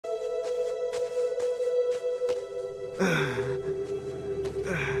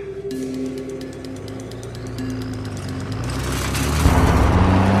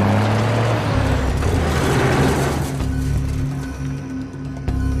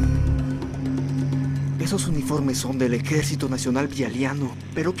Esos uniformes son del Ejército Nacional Bialyano.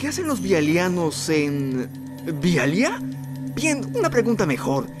 ¿Pero qué hacen los bialianos en... ¿Bialya? Bien, una pregunta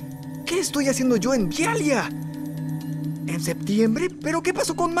mejor. ¿Qué estoy haciendo yo en Bialya? ¿En septiembre? ¿Pero qué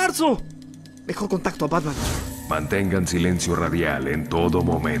pasó con marzo? Mejor contacto a Batman. Mantengan silencio radial en todo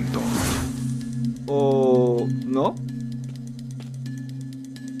momento. ¿O no?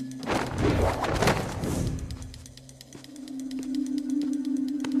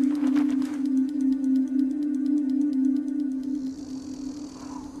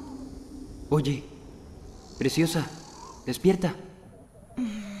 Oye, preciosa, despierta.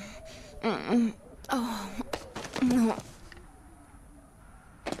 No.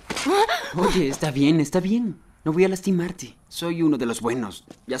 Oye, está bien, está bien. No voy a lastimarte. Soy uno de los buenos.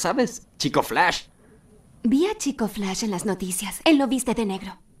 Ya sabes, Chico Flash. Vi a Chico Flash en las noticias. Él lo viste de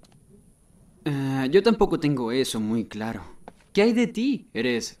negro. Yo tampoco tengo eso muy claro. ¿Qué hay de ti?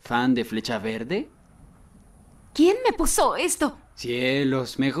 ¿Eres fan de Flecha Verde? ¿Quién me puso esto?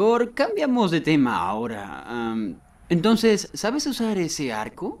 Cielos, mejor cambiamos de tema ahora. Entonces, ¿sabes usar ese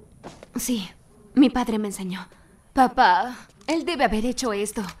arco? Sí, mi padre me enseñó. Papá, él debe haber hecho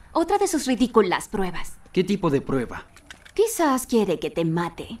esto. Otra de sus ridículas pruebas. ¿Qué tipo de prueba? Quizás quiere que te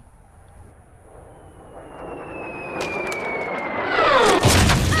mate.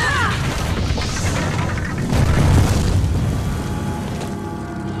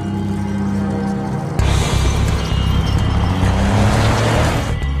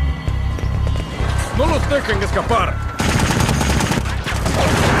 ¡No los dejen escapar!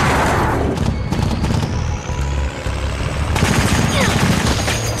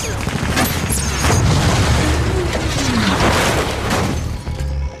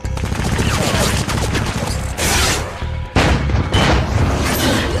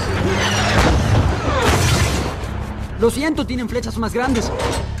 Lo siento, tienen flechas más grandes.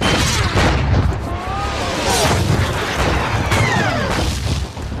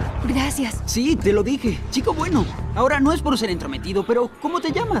 Gracias. Sí, te lo dije. Chico bueno. Ahora no es por ser entrometido, pero ¿cómo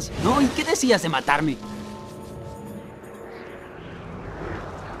te llamas? ¿No? ¿Y qué decías de matarme?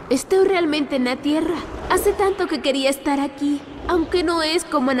 Estoy realmente en la Tierra. Hace tanto que quería estar aquí. Aunque no es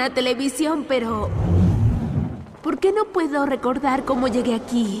como en la televisión, pero... ¿por qué no puedo recordar cómo llegué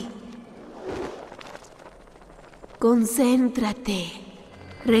aquí? Concéntrate.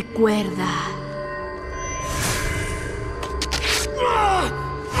 Recuerda.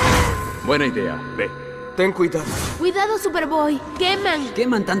 Buena idea. Ve. Ten cuidado. Cuidado, Superboy. Queman.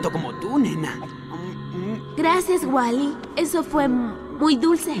 Queman tanto como tú, nena. Gracias, Wally. Eso fue muy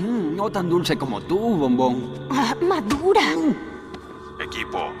dulce. No tan dulce como tú, bombón. Madura.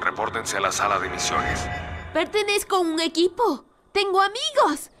 Equipo, repórtense a la sala de misiones. Pertenezco a un equipo. Tengo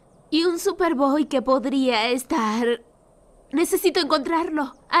amigos. Y un Superboy que podría estar... Necesito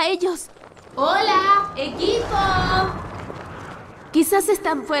encontrarlo. A ellos. ¡Hola, equipo! Quizás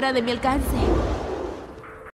están fuera de mi alcance.